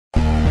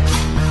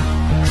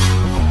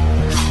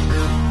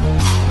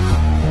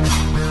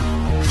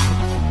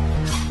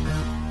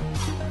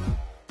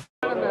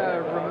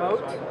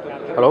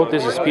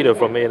This is Peter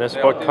from ANS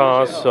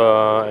Podcast,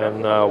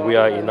 and we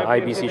are in the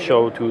IBC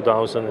show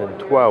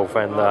 2012,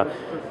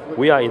 and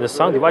we are in the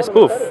sound device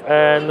booth.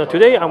 And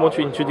today I want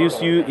to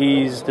introduce you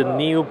is the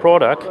new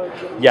product,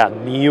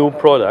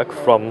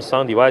 from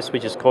sound device,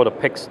 which is called the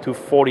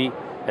PIX240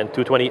 and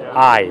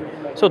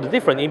 240i. So the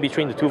difference in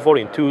between the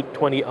 240 and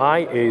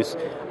 220i is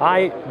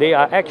they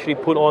are actually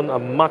put on a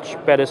much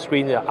better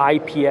screen, the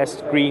IPS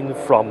screen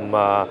from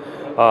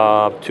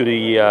to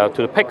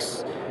the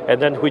PIX, and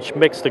then which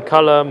makes the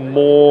color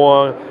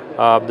more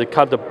the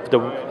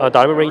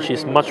diamond range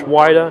is much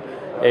wider.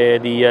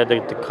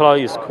 The color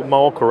is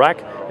more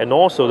correct, and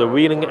also the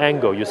reeling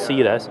angle, you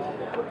see that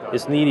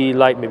it's nearly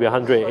like maybe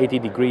 180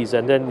 degrees,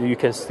 and then you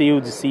can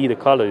still see the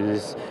color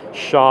is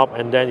sharp,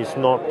 and then it's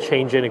not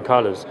changing the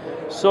colors.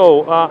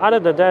 So other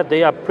than that,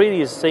 they are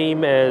pretty the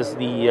same as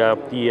the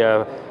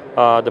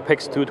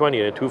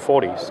PIX220 and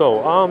 240.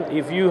 So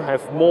if you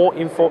have more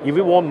info, if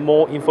you want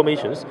more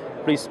information,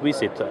 please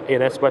visit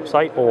ANS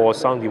website or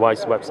Sound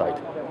Device website.